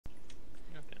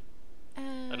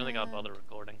shall bother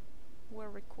recording. We're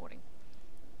recording.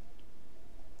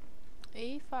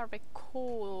 If I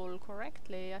recall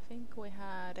correctly, I think we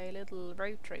had a little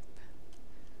road trip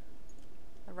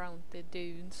around the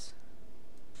dunes.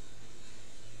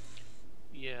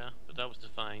 Yeah, but that was to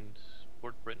find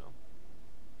Port Bruno,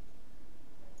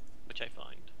 which I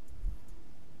find.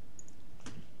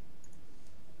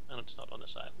 And it's not on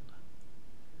this island.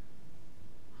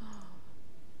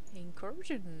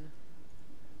 Incursion.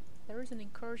 There is an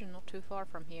incursion not too far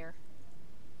from here.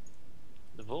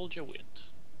 The Volga Wind.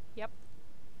 Yep.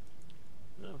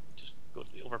 No, just go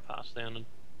to the overpass then and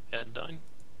head down.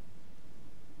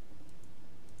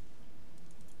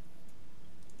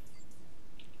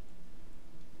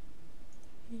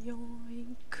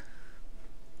 Yoink.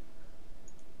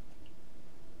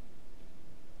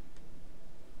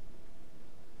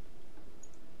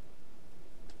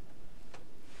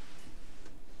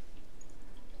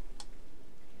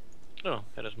 Oh,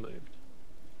 it has moved.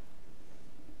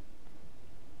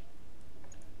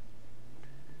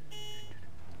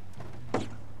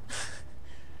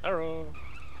 Hello.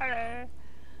 Hello.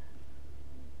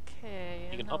 Okay.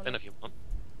 You can hop in if you want.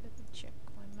 Let me check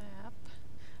my map.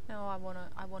 No, I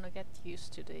wanna get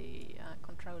used to the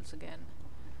controls again.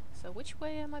 So which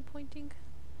way am I pointing?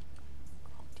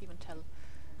 Can't even tell.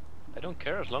 I don't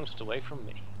care as long as it's away from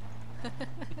me.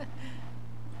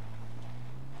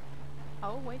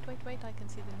 Oh, wait, I can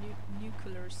see the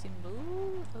nuclear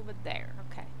symbol over there.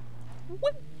 Okay.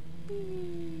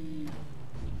 Whoopee.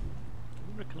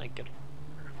 Where can I get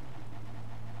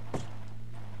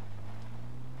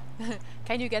over?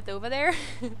 Can you get over there?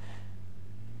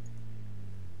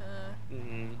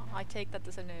 I take that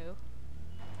as a no.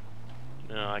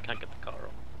 No, I can't get the car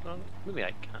up. Well, maybe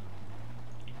I can.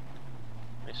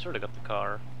 I sort of got the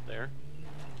car there.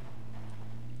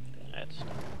 That's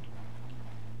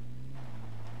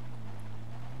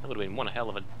that would have been one hell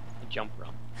of a jump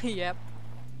run. Yep.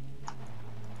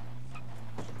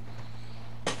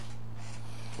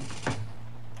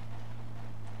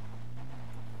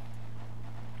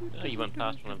 Oh, you went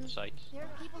past one of the sites. There are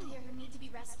people here who need to be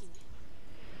rescued.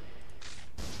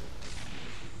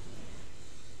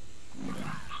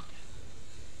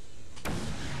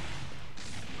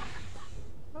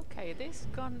 Okay, this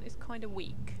gun is kind of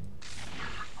weak.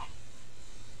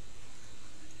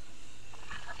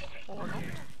 Or not.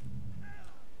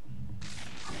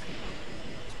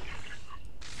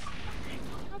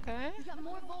 Okay. We got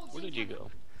more volts. Where did you go?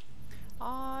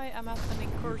 I am at an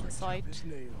incursion site.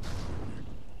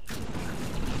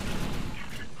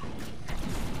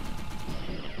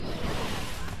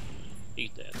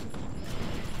 He's dead.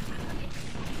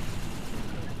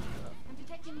 I'm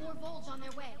detecting more volts on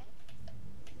their way.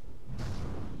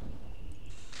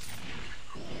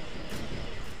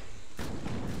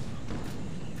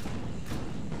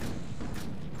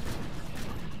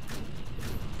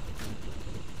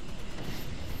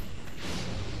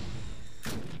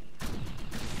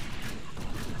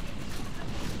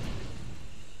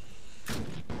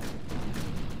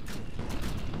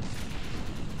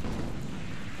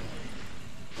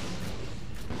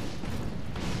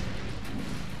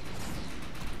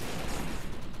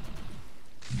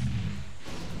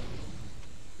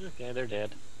 Okay, they're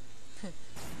dead.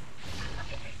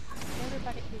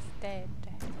 Everybody is dead.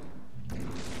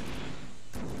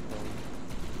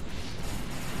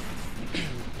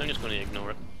 I'm just going to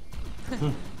ignore it.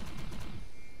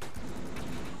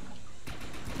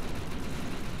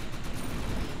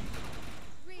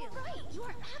 Really? Right, you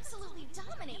are absolutely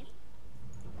dominating.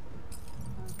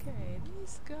 Okay,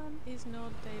 this gun is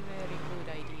not a very good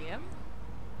idea.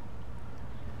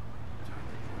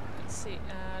 Let's see,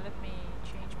 let me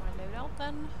change my loadout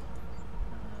then.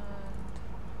 And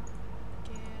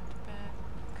get back.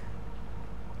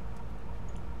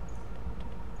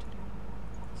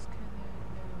 Mass cannon,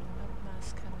 no, not mass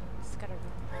cannon,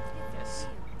 scattergun. Yes.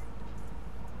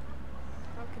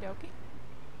 Okie dokie.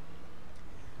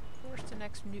 Where's the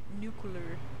next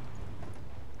nuclear?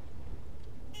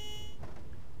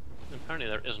 Apparently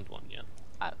there isn't one yet.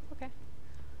 Oh, okay.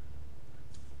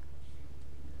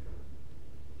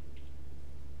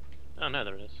 Oh, no,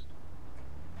 there it is.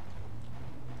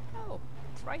 Oh,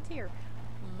 it's right here.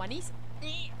 Monies?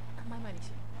 My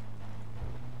monies.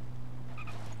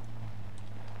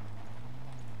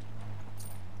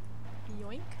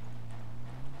 Yoink.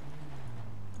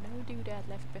 No doodad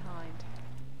left behind.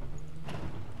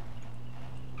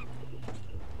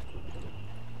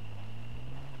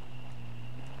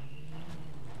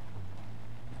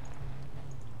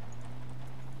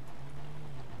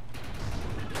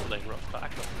 Like rough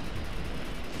back up.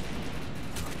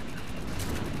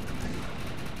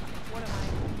 What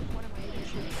am I even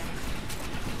shooting at?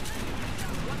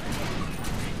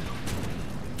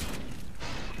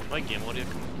 My game audio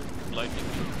can lightning.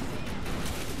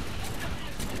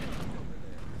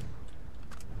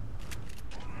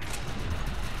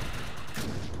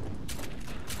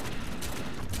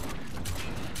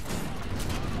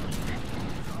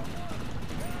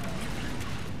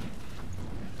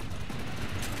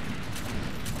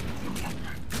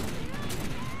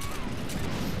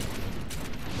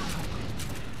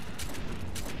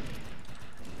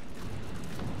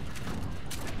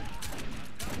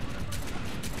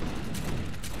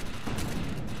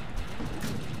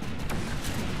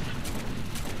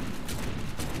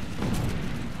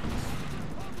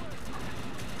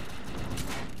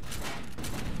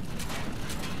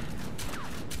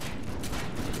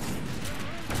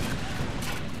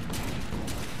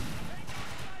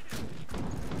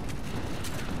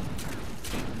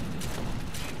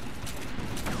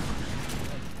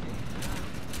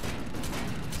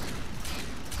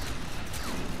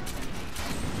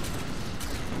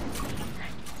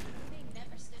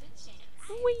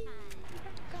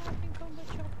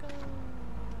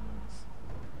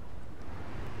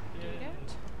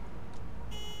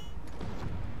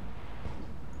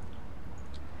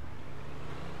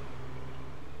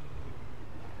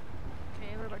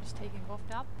 Everybody's taking off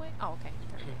that way. Oh, okay.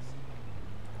 There it is.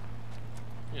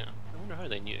 Yeah, I wonder how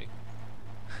they knew.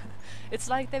 It's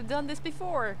like they've done this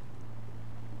before.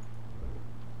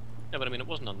 Yeah, but I mean, it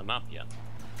wasn't on the map yet.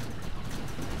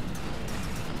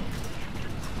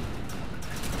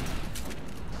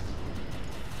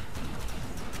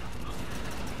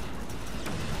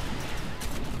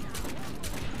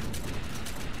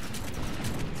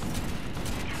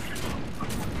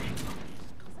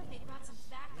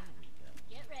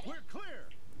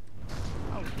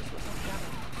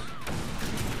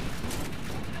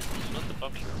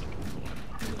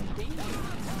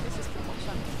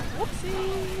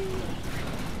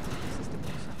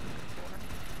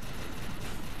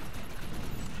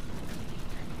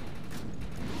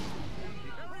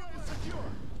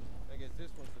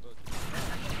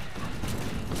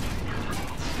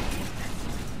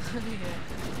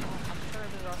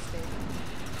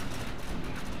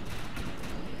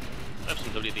 I have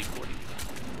some WD-40.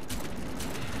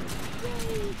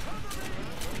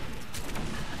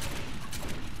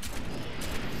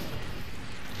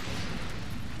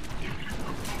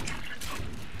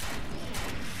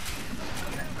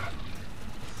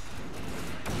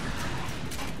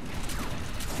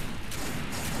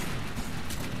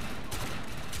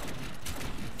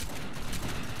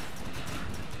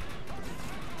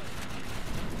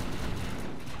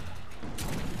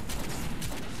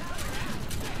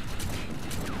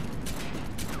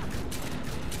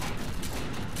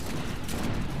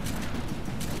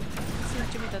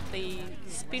 The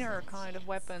spinner kind of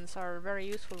weapons are very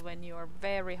useful when you are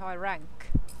very high rank,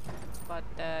 but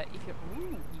if you're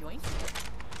yoink.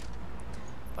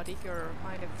 But if you're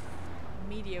kind of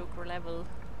mediocre level,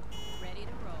 Ready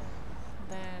to roll.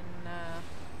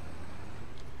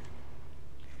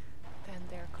 then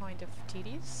they're kind of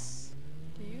tedious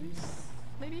to use.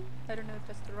 Maybe, I don't know if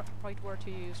that's the right word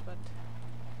to use, but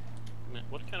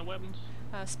What kind of weapons?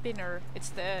 spinner. It's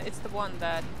the one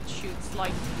that shoots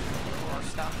light or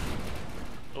stuff.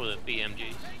 Oh, the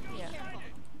BMGs. Yeah.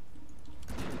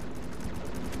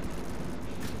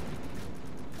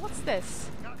 What's this?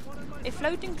 A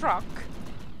floating truck?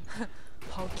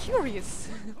 How curious!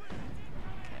 Okay,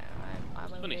 I'm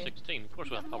It's 2016, of course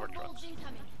we'll have power trucks.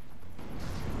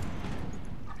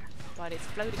 But it's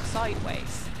floating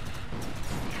sideways.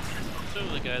 So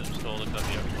the guys installed it got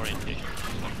the orientation.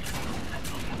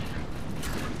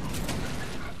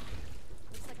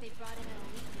 Looks like they brought in an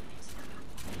elite unit.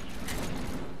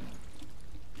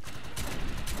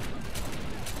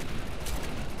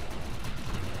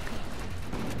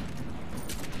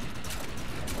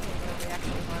 The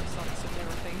reaction marks on and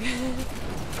everything.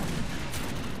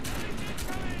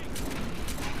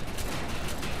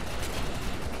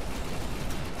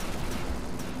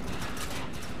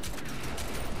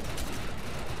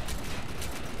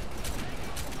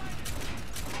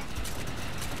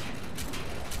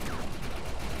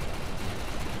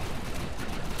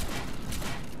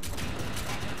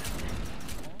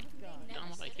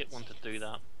 Want to do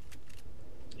that.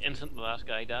 The instant the last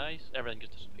guy dies, everything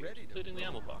just disappears, including the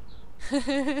ammo box.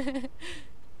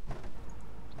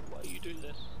 Why you do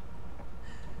this?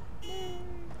 No,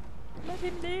 let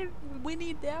him live. We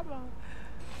need the ammo.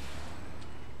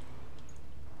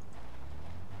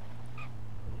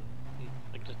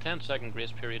 Like the 10-second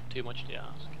grace period too much to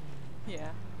ask?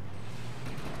 Yeah.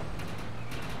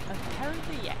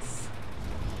 Apparently, yes.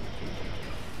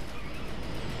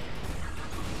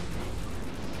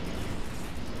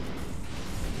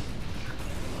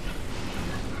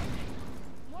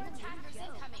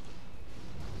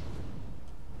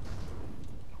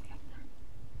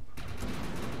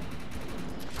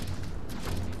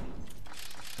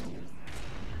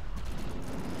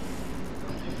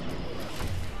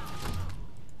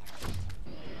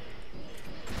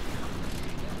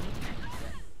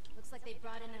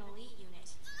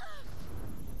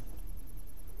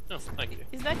 Oh, thank you.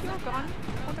 Is that your gun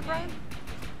on the ground?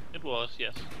 It was,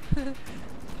 yes.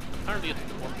 Apparently it's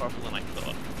more powerful than I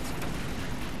thought.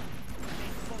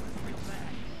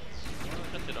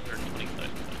 That did 120,000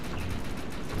 points.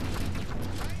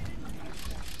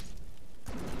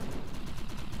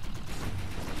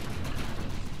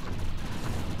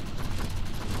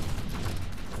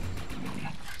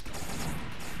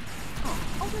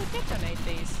 Oh, they detonate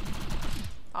these.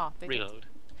 Ah, they did. Reload.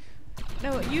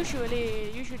 No,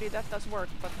 usually that does work,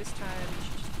 but this time it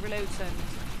just reloads and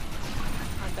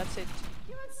that's it.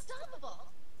 You're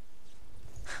unstoppable.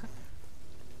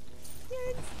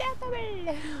 You're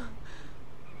unstoppable!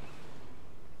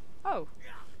 Oh,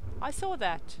 I saw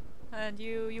that, and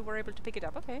you were able to pick it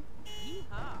up. Okay.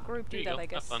 Group There do you that, go. I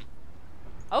guess. Have fun.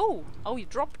 Oh, you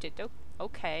dropped it. Oh,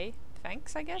 okay.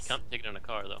 Thanks, I You guess. can't take it in a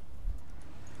car though.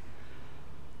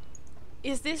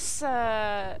 Is this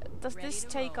does this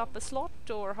take up a slot,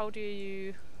 or how do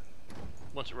you?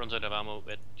 Once it runs out of ammo,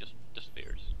 it just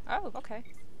disappears. Oh, okay.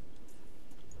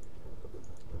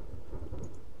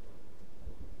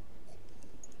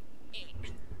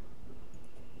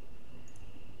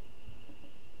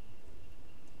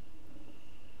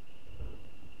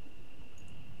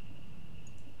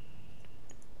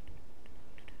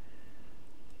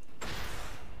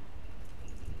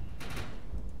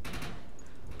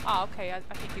 Ah, okay. I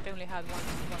think it only had one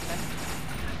left.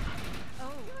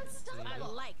 Oh, you're unstoppable.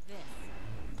 I like this.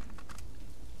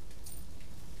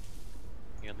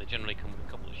 Yeah, they generally come with a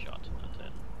couple of shots and that's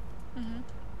it. Mm-hmm.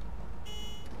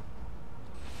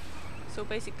 So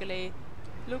basically,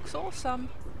 looks awesome,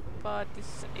 but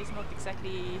this is not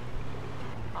exactly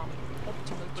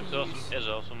optimal to Looks use. awesome, is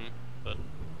awesome, but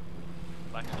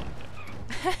lacks a lot of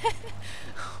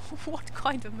depth. What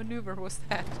kind of maneuver was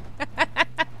that?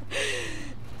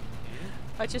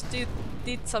 I just did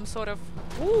some sort of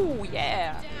ooh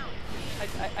yeah.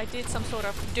 I did some sort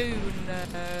of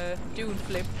dune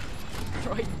flip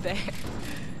right there.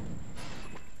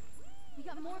 We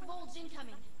got more volts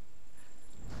incoming.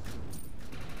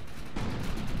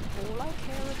 All I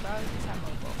care about is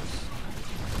ammo box.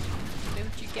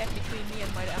 Don't you get between me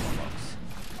and my ammo box?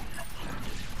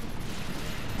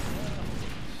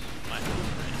 My friend.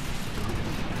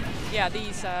 Yeah,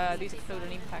 these explode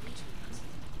on impact.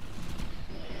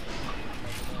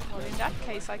 Well, in that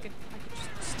case, I could just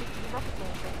stick to the rocket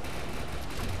launcher.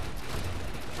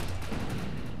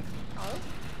 Oh?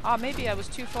 Ah, maybe I was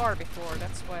too far before.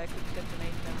 That's why I couldn't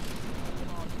detonate them.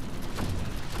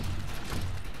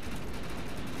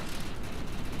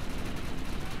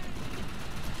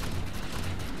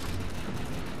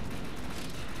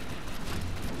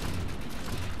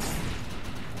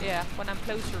 Yeah, when I'm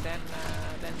closer, then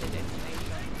they detonate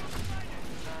them.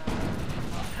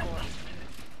 Or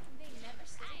They never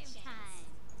stand a chance.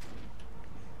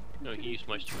 No, he used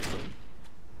much to reload.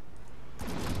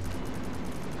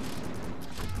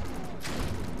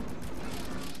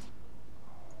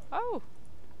 oh,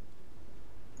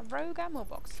 a rogue ammo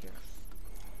box here.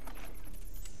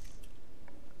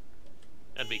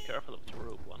 And be careful if it's a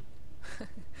rogue one.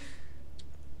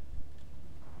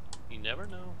 You never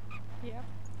know. Yeah.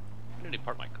 I nearly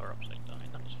parked my car upside down,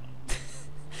 that was fun.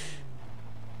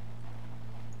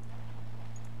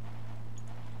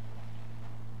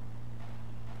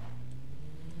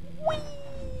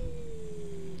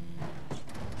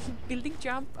 Building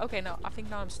jump. Okay, no, I think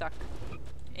now I'm stuck.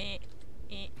 Eh.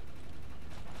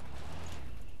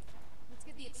 Let's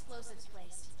get the explosives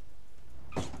placed.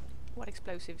 What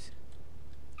explosives?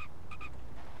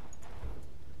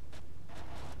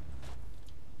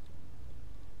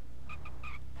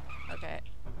 Okay.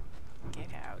 Get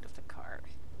out of the car.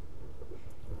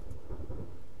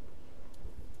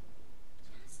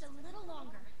 Just a little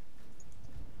longer.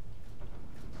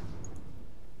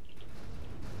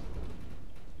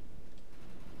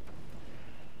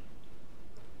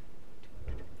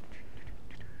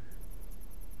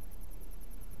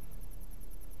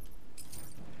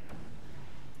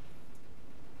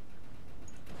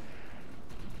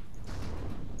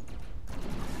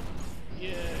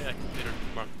 Yeah, I considered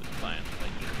Mark the Defiance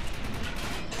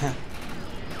like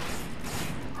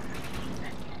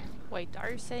Wait,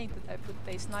 are you saying that I put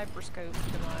a sniper scope to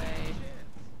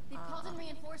They've called in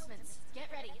reinforcements. Get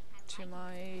ready.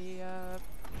 my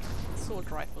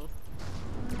assault rifle?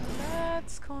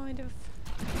 That's kind of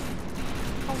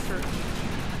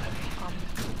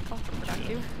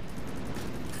counterproductive.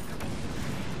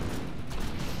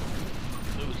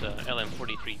 those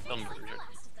LM43 Thunders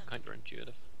are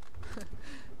counterintuitive.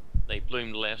 They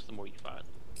bloom less the more you fire them.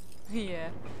 Yeah.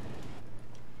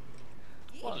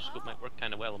 Autoscope might work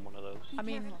kind of well on one of those. I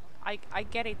mean, I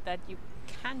get it that you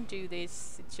can do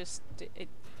this. It's just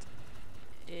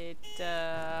it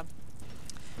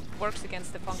works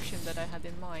against the function that I had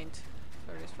in mind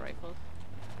for this rifle.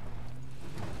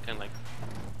 Kind of like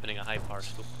putting a high power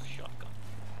scope on a shotgun.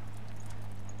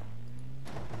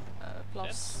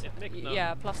 Plus, It makes no-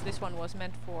 yeah, plus this one was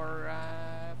meant for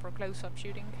close-up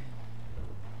shooting.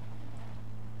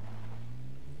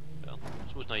 Well, I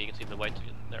suppose now you can see the whites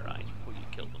in their eyes before you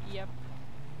kill them. Yep.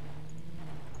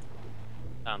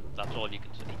 And that's all you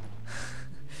can see.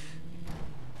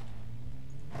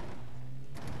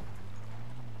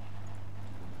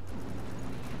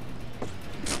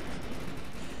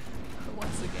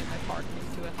 Once again, I parked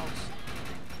into a house.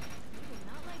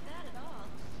 Not like that at all.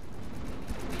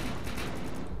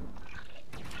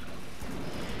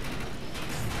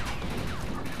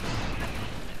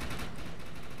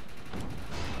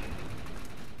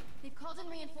 They've called in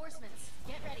reinforcements.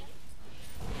 Get ready.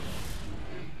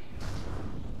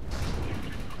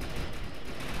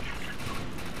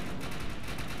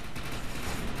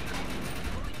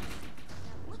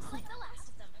 That looks like the last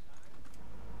of them.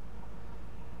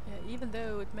 Yeah, even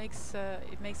though it makes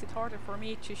it harder for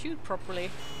me to shoot properly,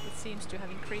 it seems to have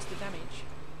increased the damage.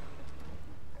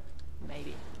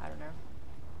 Maybe, I don't know.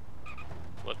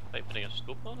 What, by putting a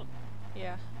scope on it?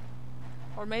 Yeah,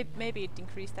 or maybe it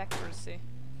increased accuracy,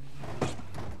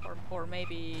 or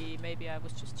maybe I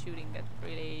was just shooting at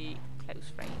really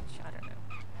close range. I don't know.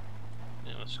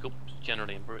 You know, scopes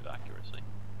generally improve accuracy.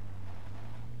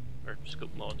 Or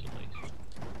scope mods at least.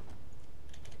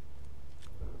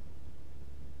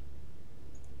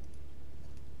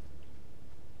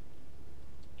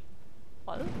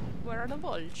 Well, where are the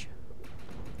bulge?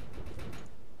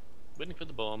 Waiting for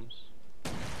the bombs.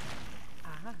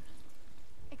 Ah.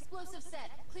 Explosive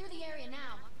set. Clear the area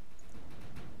now.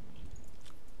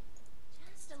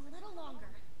 Just a little longer.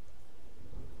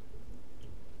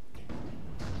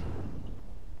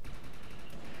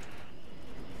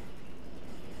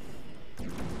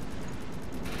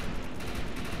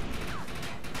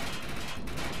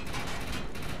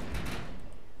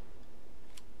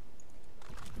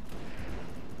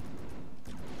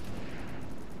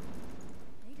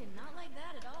 They did not like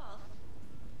that at all.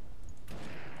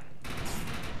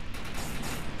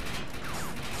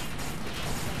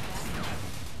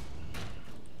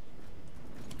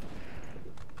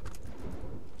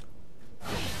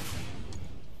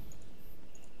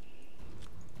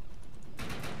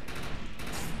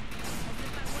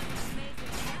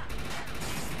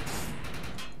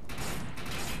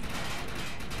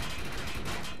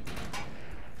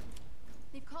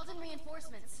 They've called in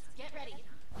reinforcements. Get ready.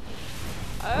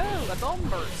 Oh, a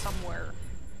bomber somewhere.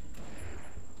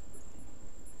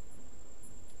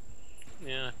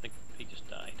 Yeah, I think he just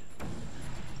died.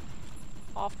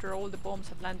 After all the bombs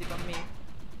have landed on me.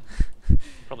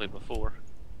 Probably before.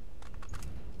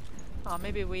 Ah,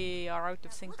 maybe we are out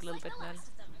of sync a little bit then.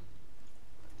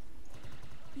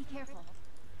 Be careful.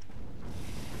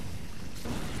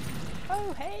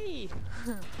 Oh, hey!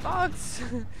 Bugs!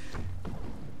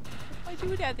 My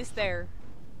doodad is there.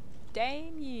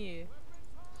 Damn you.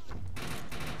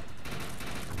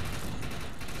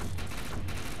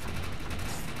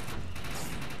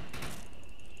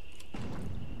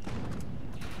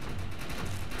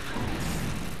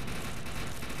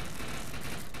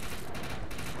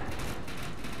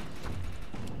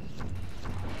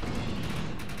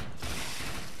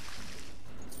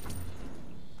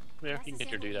 Yeah, you can get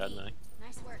your doodad now.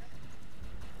 Nice work.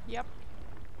 Yep.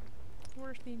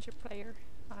 Where's the injured player?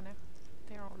 Oh no,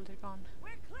 they're already gone.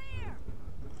 We're clear.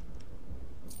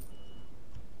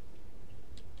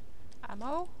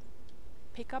 Ammo?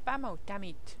 Pick up ammo, damn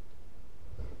it.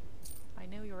 I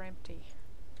know you're empty.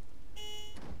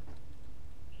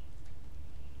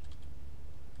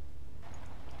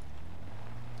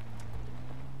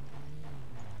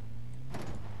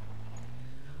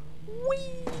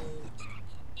 Whee!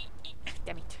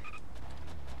 Damn it.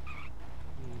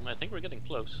 I think we're getting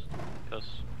close,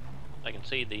 because I can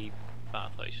see the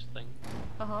bathhouse thing.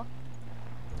 Uh-huh.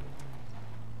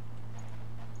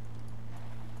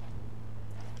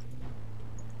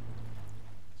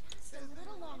 Just a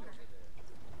little longer.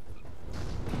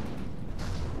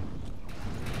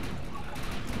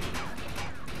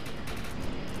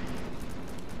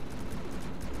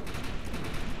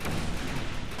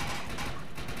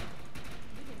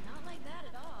 We did not like that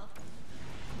at all.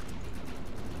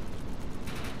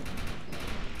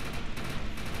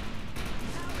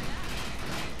 Powered up.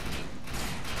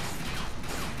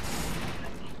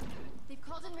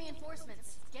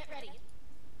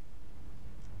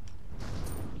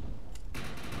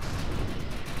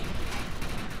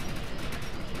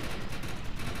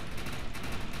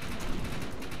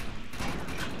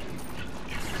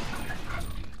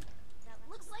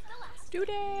 Do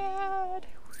that!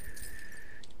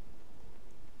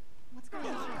 What's going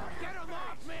on? Get him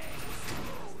off me!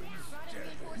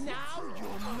 Now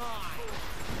you're mine!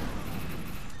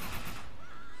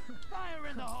 Fire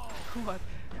in the hole! What?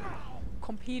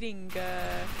 Competing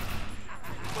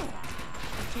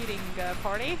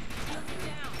party?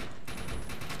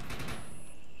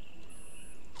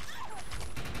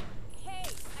 Hey,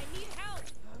 I need help.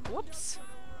 Whoops.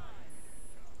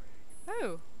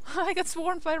 Oh, I got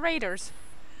swarmed by raiders.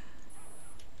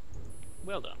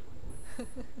 Well done.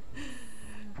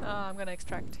 I'm gonna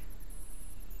extract.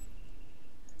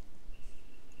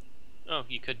 Oh,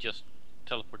 you could just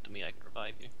teleport to me, I can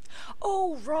revive you.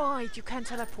 Oh right, you can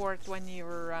teleport when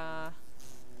you're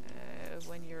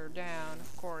down,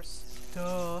 of course.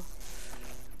 Duh.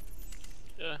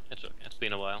 It's okay, it's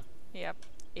been a while. Yep,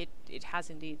 it has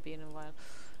indeed been a while.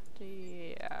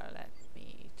 Let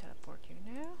me teleport you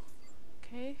now.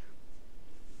 Okay.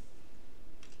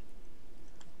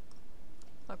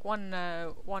 Like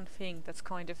one thing that's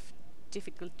kind of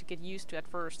difficult to get used to at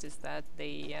first is that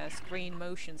the screen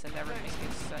motions and everything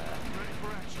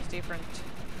is different.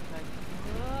 Like,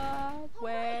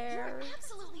 where? You're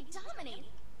absolutely dominating.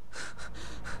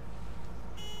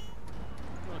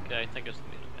 Okay, I think it's the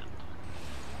main event.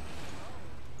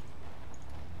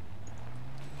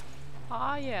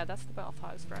 Ah, yeah, that's the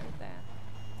bathhouse right there.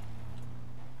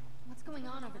 What's going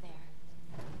on over there?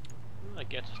 Well, I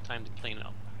guess it's time to clean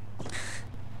up.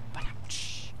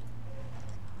 Ba-dum-tsh.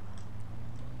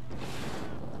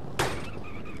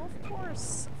 Of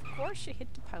course she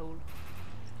hit the pole.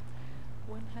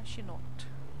 When has she not?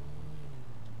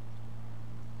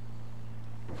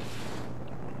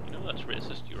 You know that's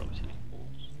racist, you're always hitting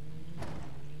poles.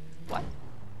 What?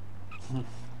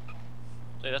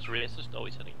 Say that's racist,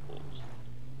 always hitting poles.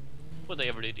 What they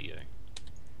ever do to you?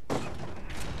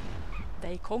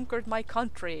 They conquered my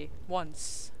country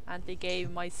once, and they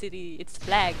gave my city its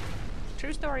flag.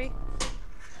 True story.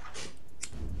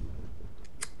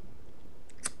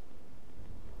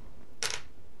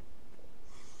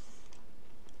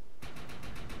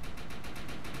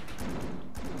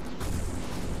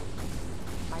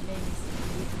 My name is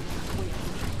Wait,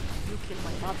 you kill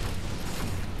my mother.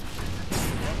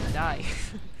 Then die.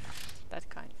 That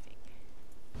kind of thing.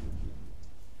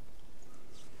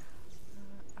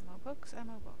 Ammo box,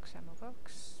 ammo box, ammo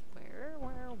box. Where?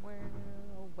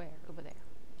 Over there.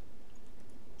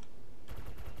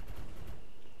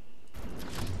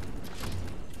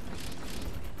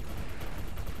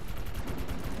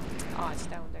 Ah, it's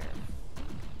down there.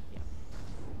 Yeah.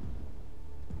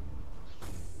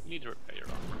 You need to repair your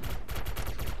armor.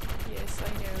 Yes, I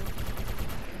know.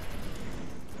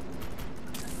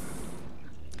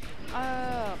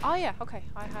 Oh yeah, okay.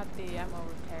 I had the ammo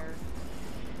repair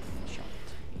shot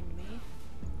in me.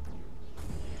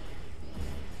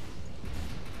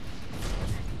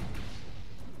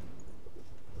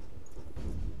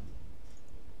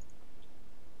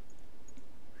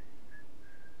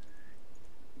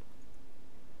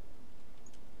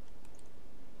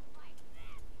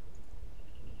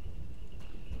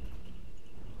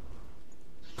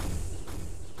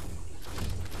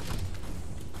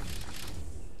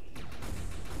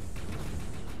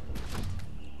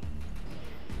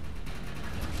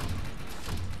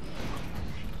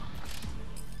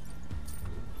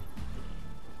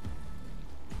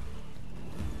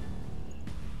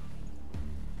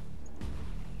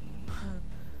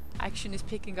 Action is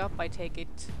picking up, I take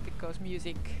it, because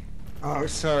music. Oh,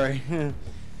 sorry.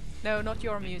 No, not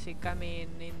your music. I mean,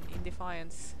 in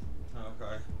Defiance,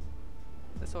 Okay.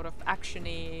 the sort of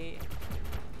actiony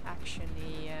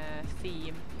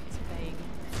theme is playing.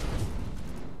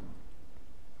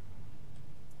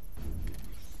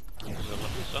 There's a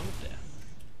lovely song there.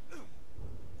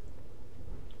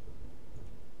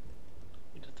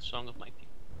 It is the song of my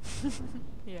people.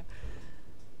 Yeah.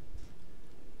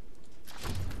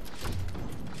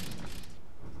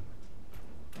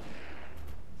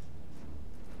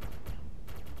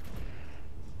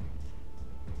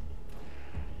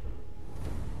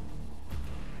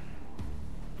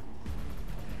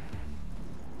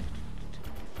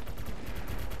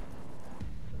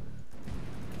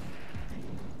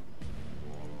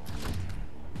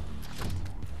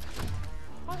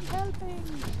 I'm helping.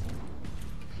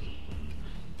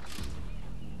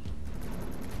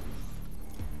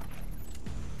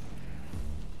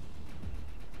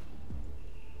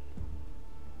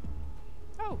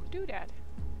 Oh, do that.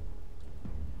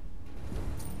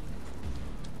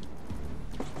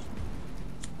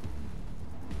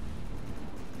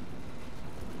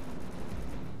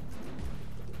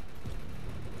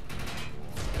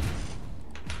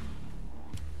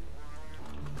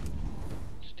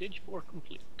 Stage 4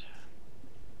 complete.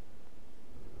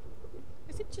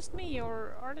 Is it just me,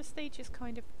 or are the stages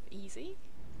kind of easy?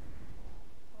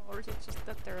 Or is it just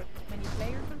that there are many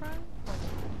players around? Or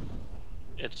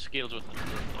It scales with the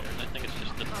number of players. I think it's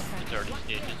just the Okay. early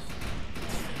stages.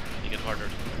 They get harder.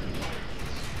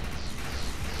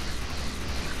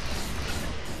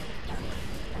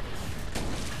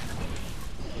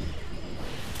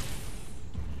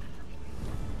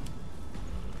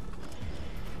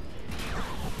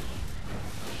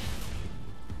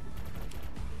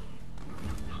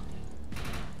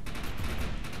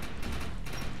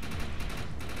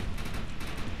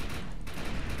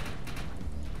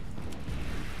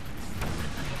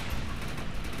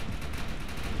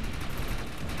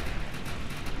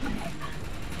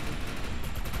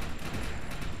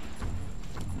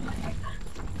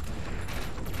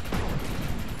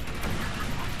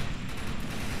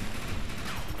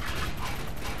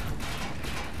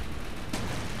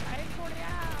 Ready for the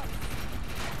out!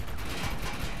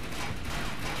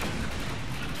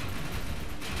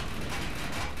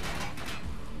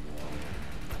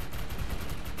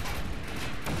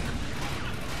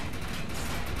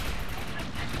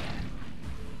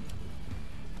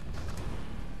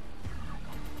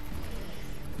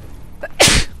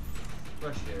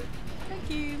 Rush here. Thank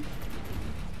you.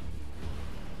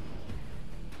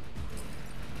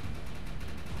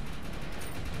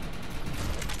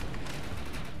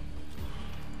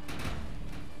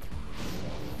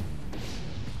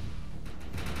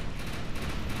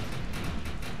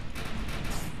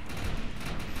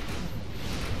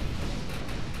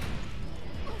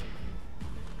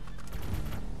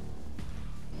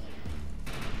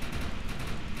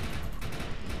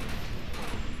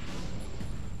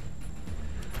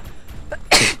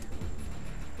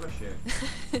 Rush here.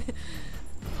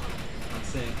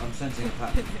 I'm sensing a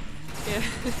pattern. Yeah.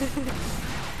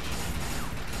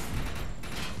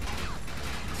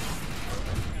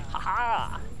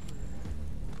 Haha!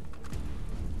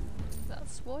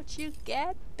 That's what you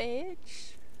get,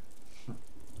 bitch.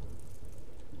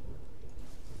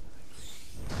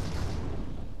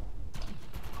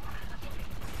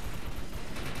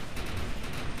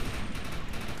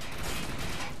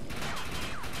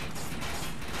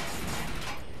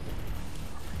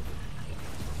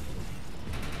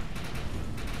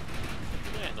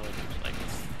 Yeah, no, it looks like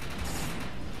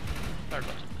hard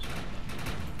lots of this.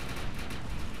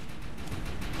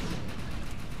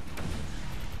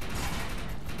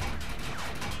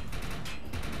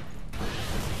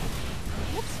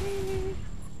 Whoopsie!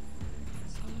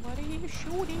 Somebody is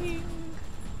shooting.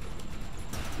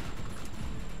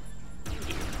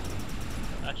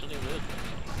 Actually, it will.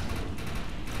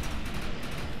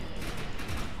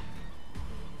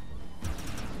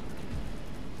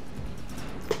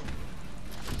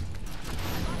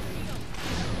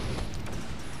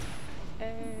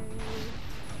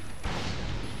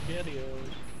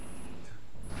 Adios.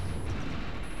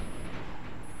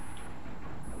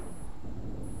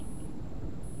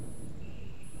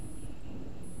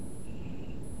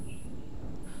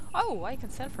 Oh, I can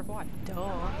sell for what? Duh.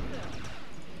 I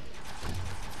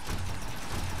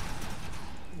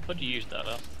thought you used that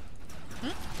up.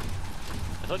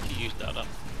 I thought you used that up.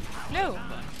 No.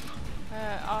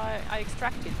 I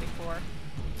extracted before.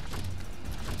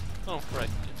 Oh, right.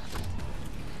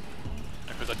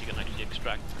 I forgot you can actually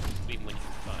extract even when you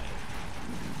buy.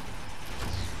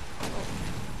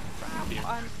 Here.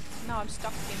 No, I'm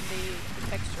stuck in the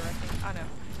texture, I think. I know.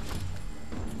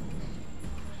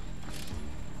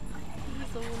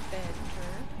 He's all better.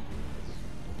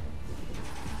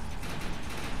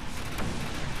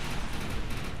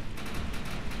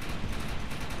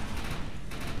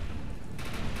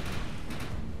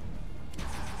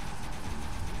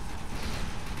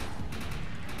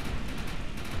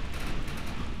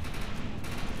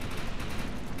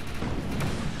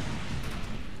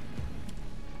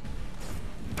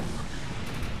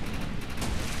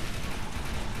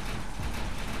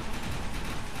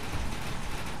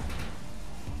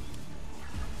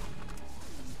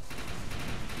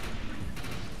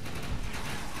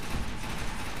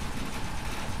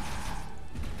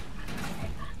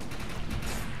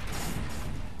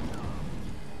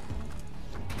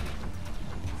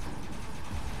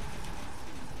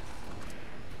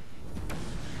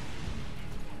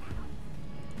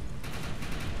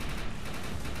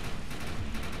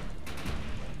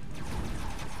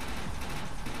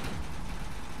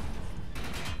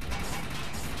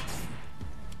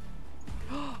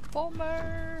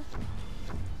 Bomber!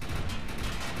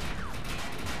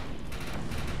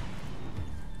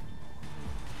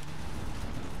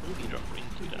 Booby dropper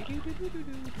into that.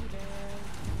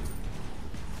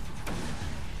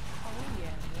 yeah,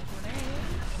 more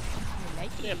grenades. I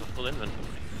like They it. have a full inventory.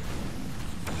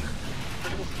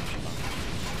 Pretty good.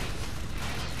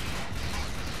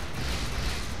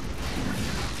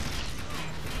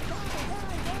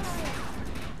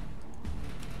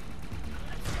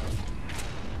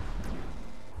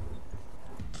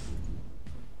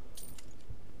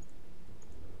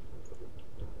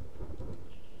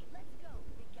 Let's go,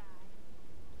 big guy.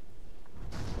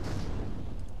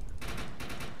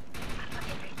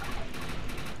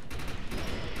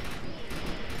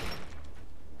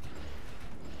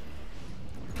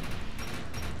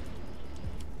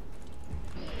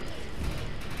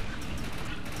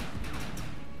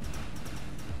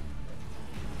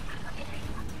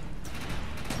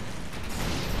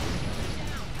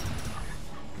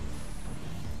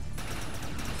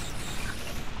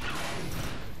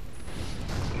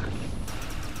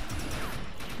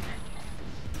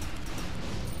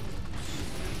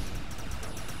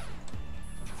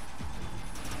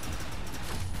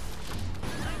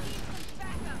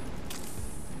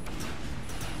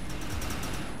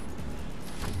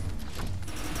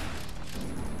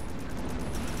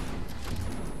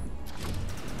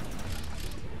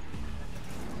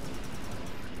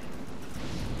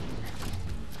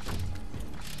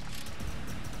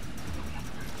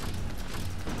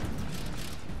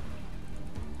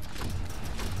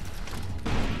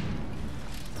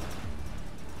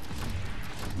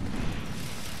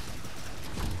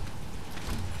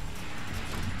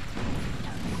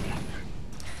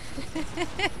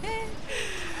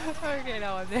 Okay,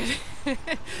 now I'm dead.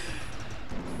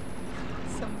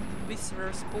 Some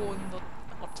viscera spawned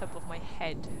on top of my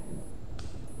head.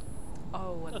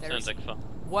 Oh, and That there's sounds like fun.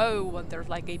 whoa, and there's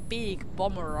like a big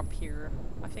bomber up here.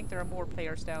 I think there are more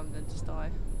players down than just I.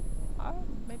 Oh,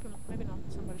 maybe not.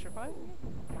 Somebody survived.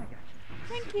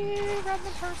 Thank you,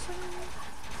 random person.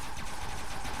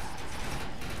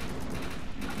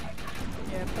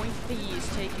 Yeah, point P is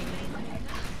taking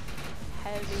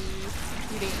heavy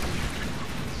hitting.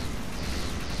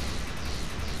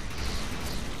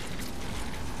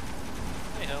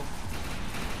 Hey ho.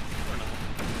 Or not.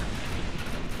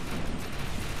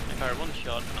 I fired one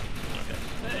shot. Oh,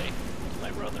 okay. Hey, it's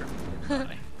my brother.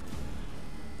 Hi.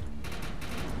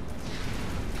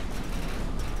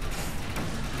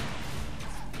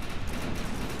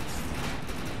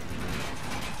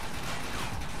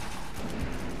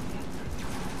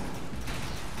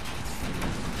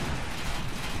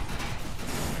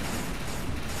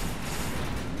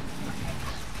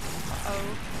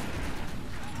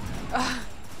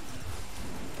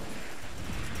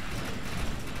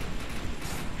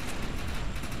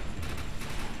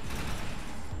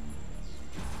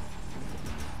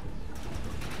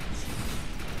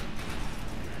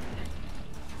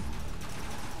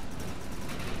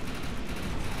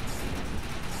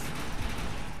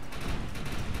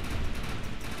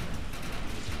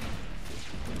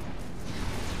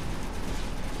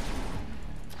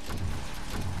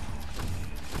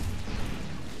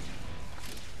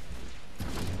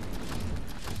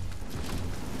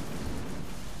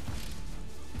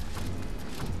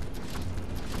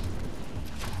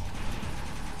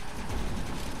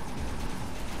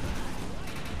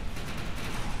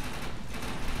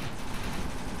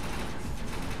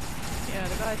 Yeah,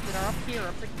 the guys that are up here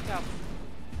are pretty tough.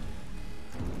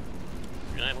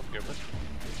 Yeah, I'm up here, but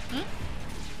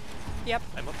Yep,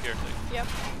 I'm up here too. yep.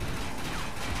 Oh,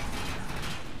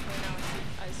 now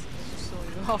I just saw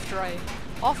you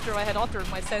after I had uttered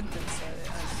my sentence.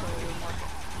 I saw you mark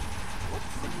it.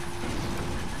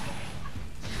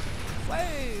 Whoa!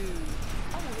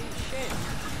 Holy shit!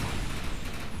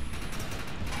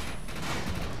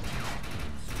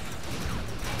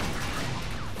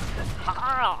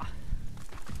 Ha!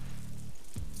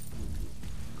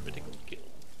 Critical kill.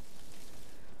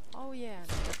 Oh yeah,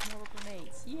 there's more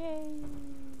grenades. Yay!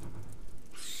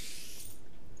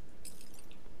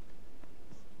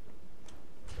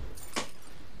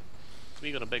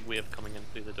 We got a big wave coming in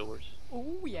through the doors.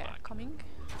 Oh yeah, Back. coming.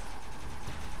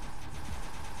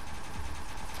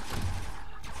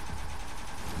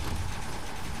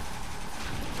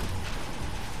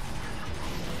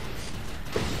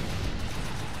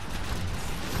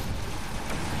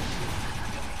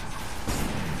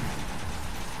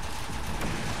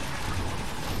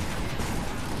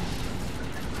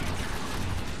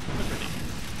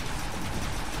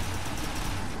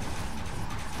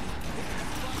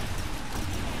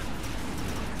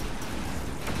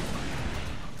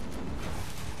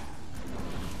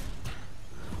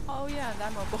 Oh yeah, and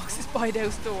ammo boxes by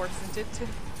those doors, isn't it?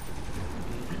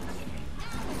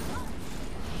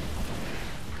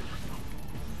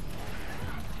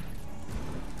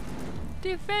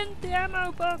 Defend the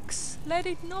ammo box! Let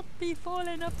it not be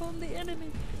fallen upon the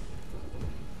enemy!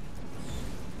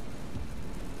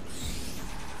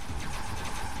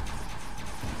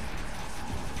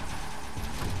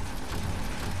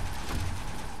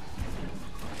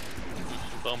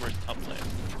 Bomber's top left.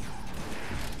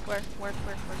 Where's the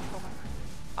bomber?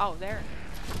 Oh, there.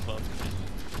 Above.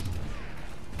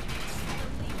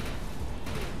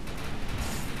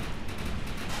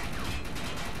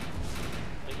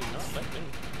 They do not let me.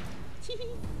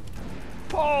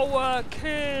 Power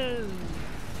kill!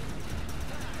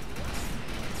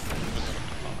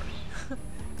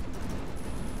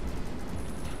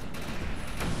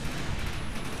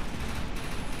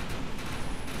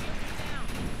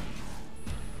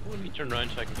 Let me turn around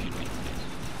so I can shoot me in the face.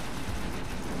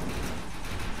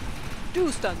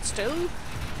 Do stand still! Okay,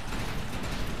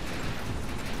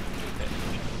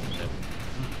 so,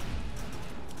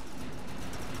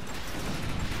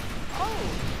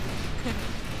 Oh!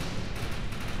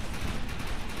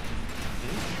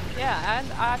 Yeah,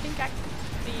 and I think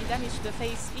the damage to the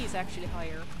face is actually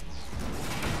higher.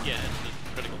 yeah, it's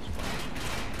a critical spot.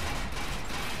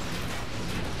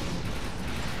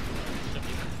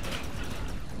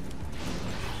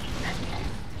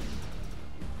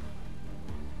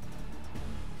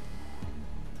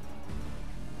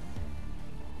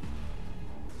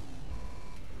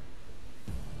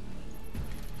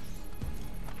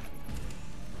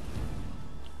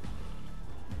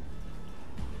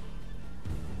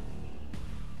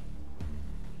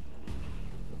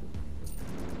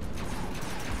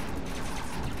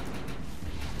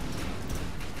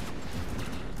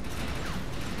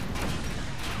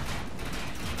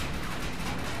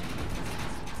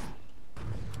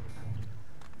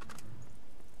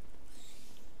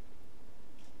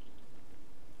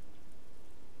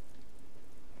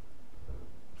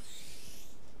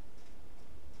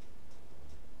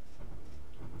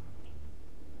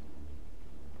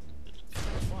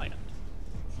 Quiet.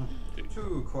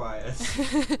 Too quiet.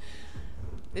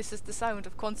 This is the sound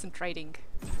of concentrating.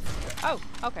 Oh,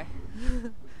 okay.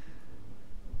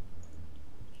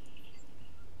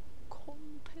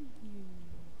 Continue.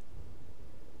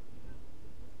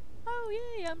 Oh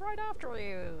yay, I'm right after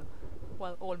you.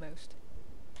 Well, almost.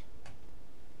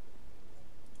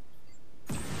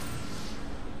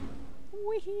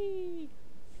 Wee.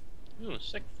 Ooh,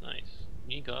 sixth, nice.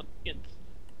 You got it.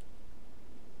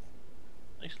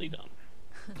 Nicely done.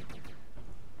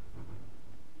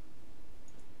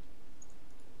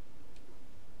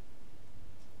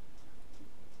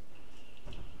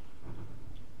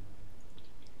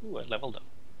 Ooh, I leveled up.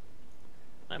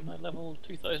 I'm at level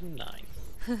 2009.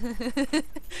 That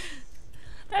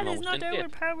I'm is almost not in bed.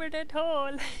 overpowered at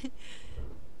all.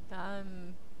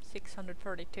 I'm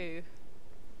 632.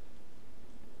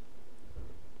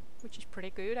 Which is pretty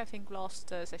good. I think last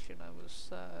session I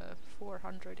was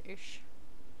 400-ish.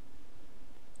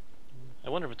 I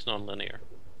wonder if it's non-linear.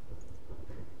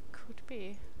 Could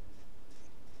be.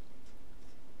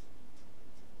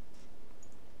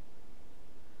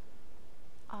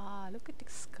 Ah, look at the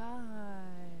sky.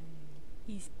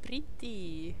 He's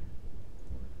pretty.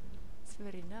 It's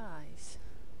very nice.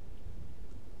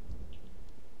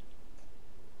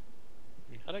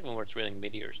 I like when it's raining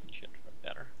meteors and shit for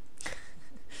better.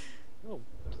 Oh,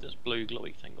 it's this blue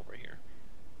glowy thing over here.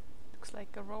 Looks like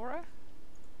Aurora.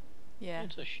 Yeah.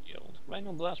 It's a shield.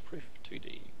 Rhino blast proof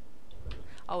 2D.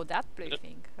 Oh, that blue Is it-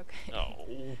 thing. Okay. Oh.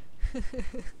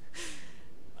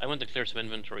 I went to clear some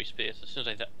inventory space. As soon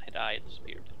as I died, it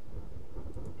disappeared.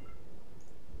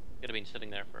 Could have been sitting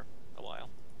there for a while.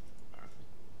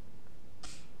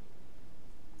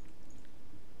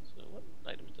 So what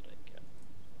items did I get?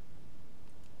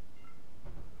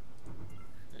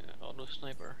 Yeah, auto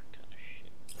sniper, kind of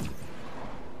shit.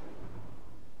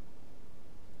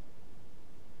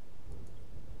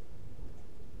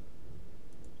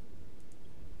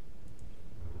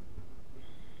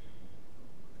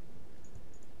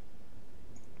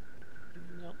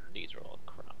 Nope, these are all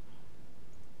crap.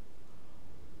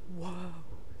 Whoa.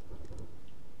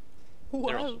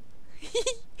 They're Whoa. also-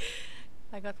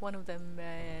 I got one of them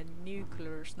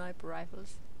nuclear sniper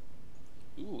rifles.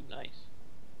 Ooh, nice.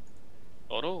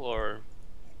 Auto or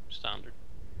standard?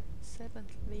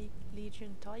 7th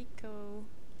Legion Taiko.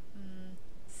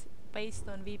 Based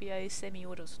on VBA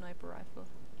semi-auto sniper rifle.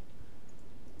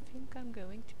 I think I'm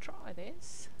going to try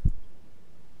this.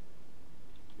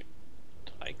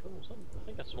 Taiko or something? I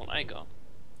think that's the one I got.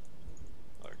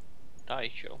 Or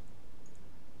Taisho.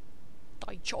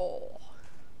 Taicho.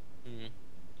 Hmm.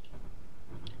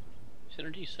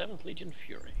 Synergy 7th Legion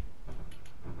Fury.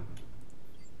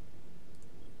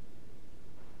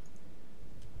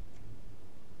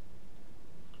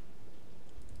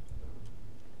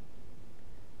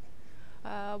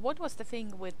 What was the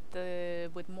thing with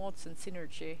mods and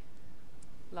synergy?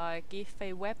 Like, if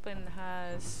a weapon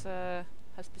has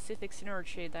specific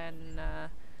synergy, then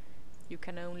you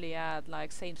can only add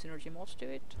like same synergy mods to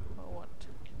it, or what?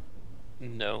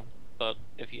 No, but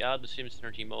if you add the same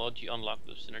synergy mod, you unlock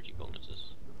those synergy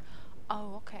bonuses.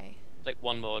 Oh, okay. It's like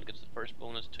one mod gets the first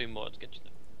bonus, two mods get you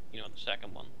the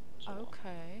second one. So on.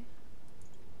 Okay.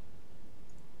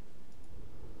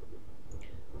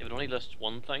 If it only lists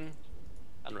one thing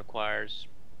and requires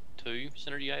 2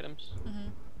 synergy items,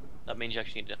 that means you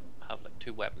actually need to have like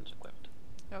 2 weapons equipped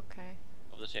Okay.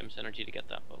 of the same synergy to get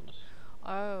that bonus.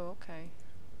 Oh, okay.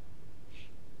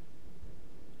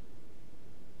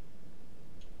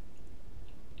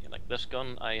 Yeah, like this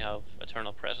gun, I have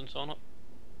Eternal Presence on it,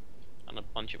 and a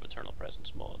bunch of Eternal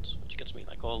Presence mods, which gets me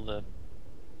like all the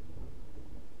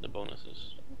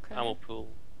bonuses. Okay. Ammo pool,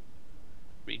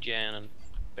 regen, and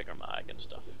bigger mag and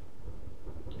stuff.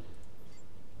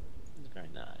 It's very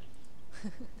nice.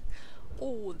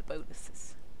 All the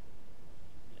bonuses.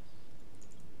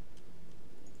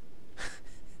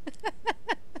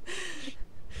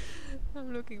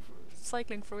 I'm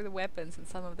cycling through the weapons, and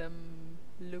some of them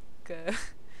look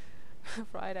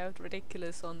right out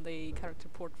ridiculous on the character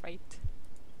portrait.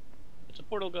 It's a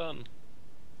portal gun.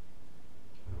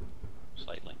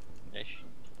 Slightly ish.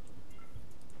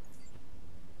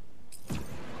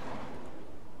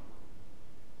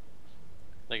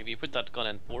 Like if you put that gun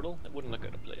in Portal, it wouldn't look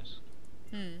out of place.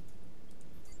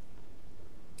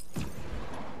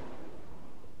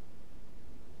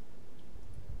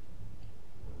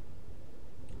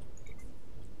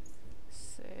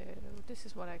 So this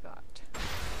is what I got.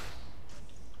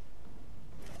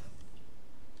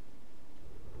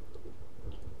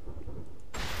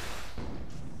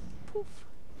 Poof.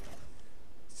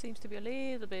 Seems to be a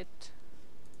little bit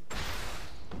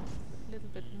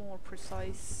more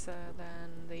precise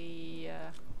than the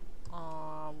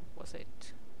was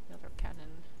it the other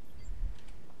cannon?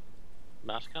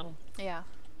 Mass cannon? Yeah.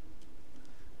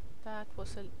 That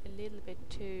was a little bit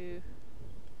too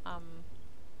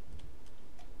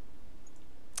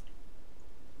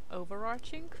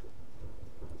overarching.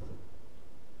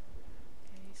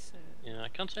 Okay, so Yeah, I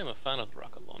can't say I'm a fan of the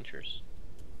rocket launchers.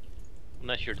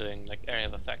 Unless you're doing like area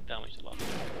of effect damage to lots of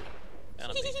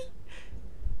enemies.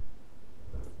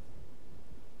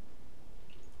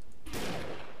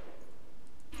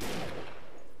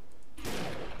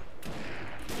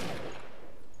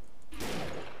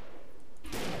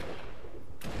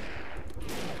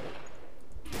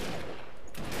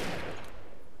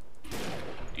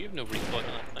 Do you have no recoil on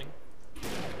that thing?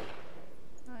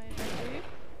 I do.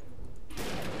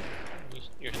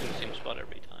 You're hitting the same spot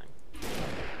every time.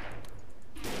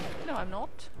 No, I'm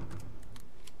not.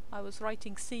 I was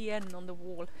writing CN on the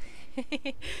wall.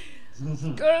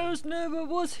 ChaosNova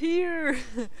was here!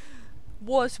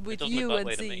 Was with doesn't you look that and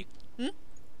way to Z. me.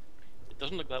 It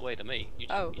doesn't look that way to me. You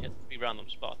just you hit 3 random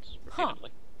spots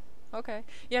repeatedly. Okay.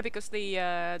 Yeah, because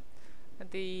the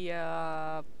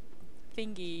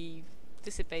thingy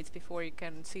dissipates before you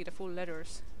can see the full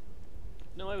letters.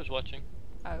 No, I was watching.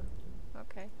 Oh.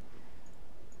 Okay.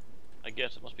 I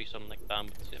guess it must be some like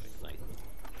bandwidth saving thing.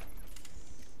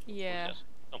 Yeah.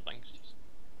 Something.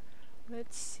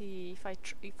 Let's see if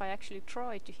I actually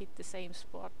try to hit the same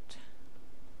spot.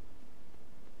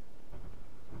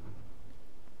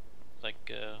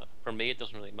 Like for me, it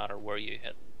doesn't really matter where you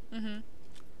hit.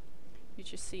 You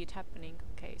just see it happening.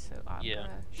 Okay, so I'm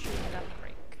gonna shoot that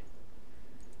break.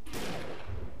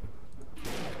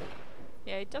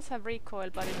 Yeah, it does have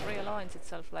recoil, but it realigns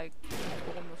itself like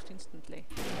almost instantly.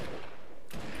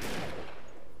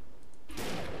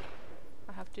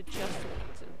 I have to adjust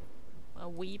it a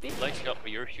wee bit. I shot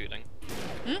where you're shooting.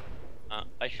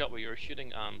 I shot where you're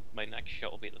shooting, and my next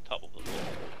shot will be at the top of the wall.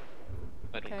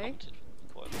 I don't compensate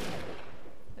for the recoil.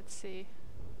 Let's see.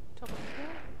 Top of the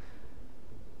wall.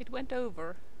 It went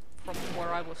over from where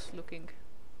I was looking.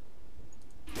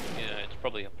 Yeah, it's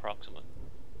probably approximate.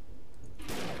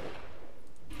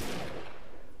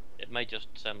 It might just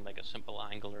send like a simple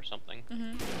angle or something.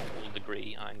 A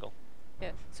degree angle.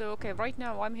 Yeah, so okay, right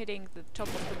now I'm hitting the top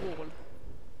of the wall.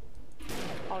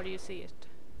 How do you see it?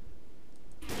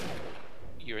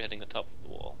 You're hitting the top of the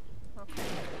wall. Okay.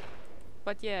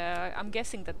 But yeah, I'm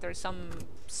guessing that there's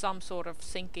some sort of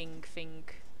syncing thing,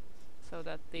 so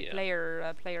that the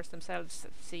players themselves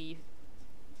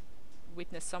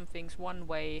witness some things one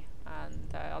way,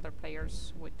 and other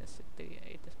players witness it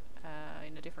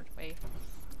in a different way,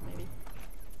 maybe.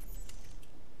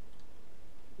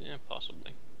 Yeah,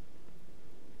 possibly.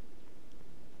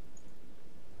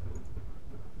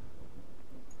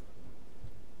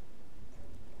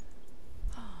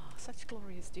 Such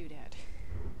glorious doodad.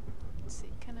 Let's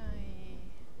see, can I...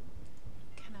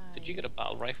 Did you get a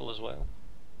battle rifle as well?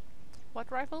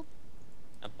 What rifle?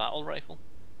 A battle rifle?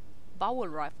 Bowel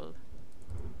rifle.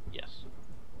 Yes.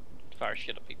 Fire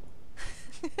shit at people.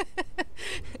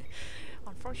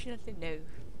 Unfortunately, no.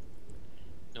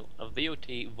 No, a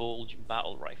VOT Volge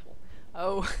battle rifle.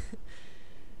 Oh.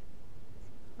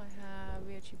 I have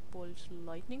VHG Bulge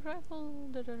lightning rifle.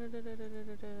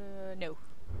 No.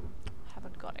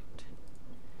 Haven't got it.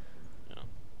 No.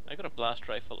 I got a blast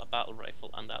rifle, a battle rifle,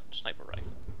 and that sniper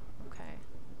rifle. Okay.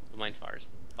 The mine fires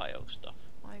bio stuff.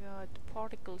 I got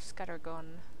particle scatter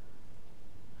gun.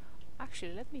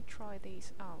 Actually, let me try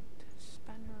these out.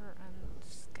 Spanner and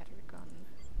scatter gun.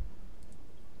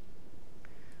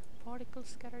 Particle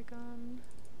scatter gun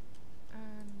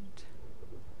and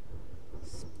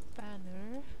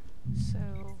spanner.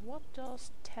 So, what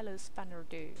does telespanner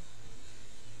do?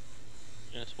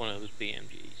 It's one of those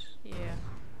BMGs. Yeah.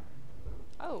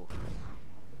 Oh.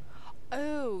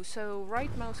 Oh, so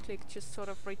right mouse click just sort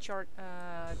of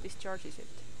discharges it.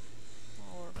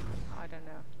 Or, I don't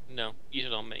know. No, use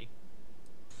it on me.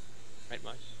 Right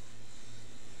mouse.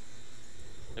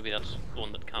 Maybe that's the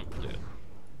one that can't do it.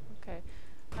 Okay.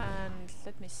 And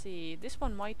let me see. This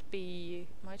one might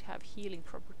have healing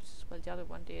properties. Well, the other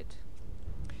one did.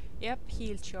 Yep,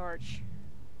 heal charge.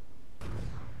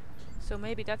 So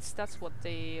maybe that's what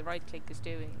the right click is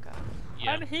doing.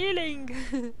 Yeah. I'm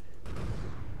healing.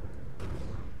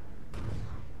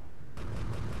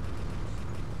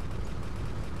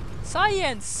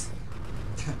 Science.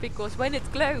 Because when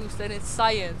it glows, then it's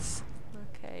science.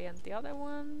 Okay, and the other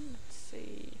one. Let's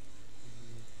see.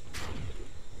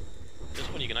 This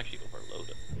one you can actually overload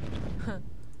it.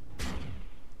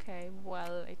 Okay,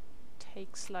 well, it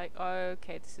takes like...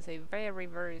 Okay, this is a very,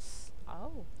 very...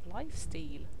 Oh,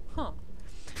 lifesteal. Huh.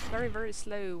 Very, very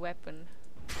slow weapon.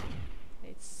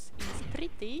 It's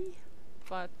pretty,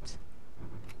 but...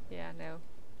 Yeah, no.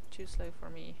 Too slow for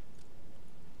me.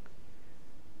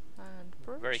 And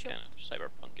Very kind of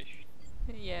cyberpunkish.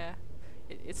 Yeah.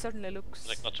 It certainly looks...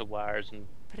 Like lots of wires and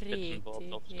bits pretty, and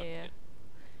bobs all stuff. yeah.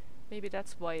 Maybe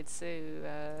that's why it's so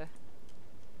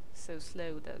so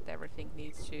slow that everything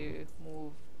needs to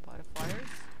move by the fires.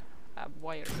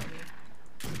 Wires, I mean.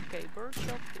 Okay,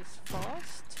 birdshot is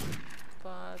fast,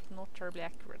 but not terribly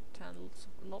accurate, and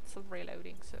lots of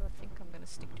reloading, so I think I'm gonna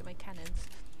stick to my cannons.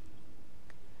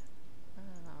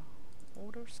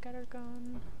 Order scatter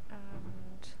gun,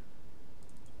 and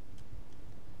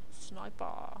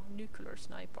sniper, nuclear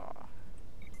sniper.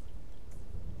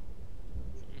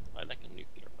 I like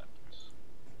nuclear weapons.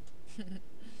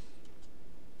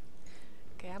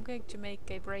 Okay, I'm going to make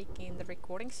a break in the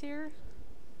recordings here,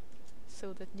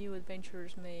 so that new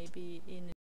adventures may be in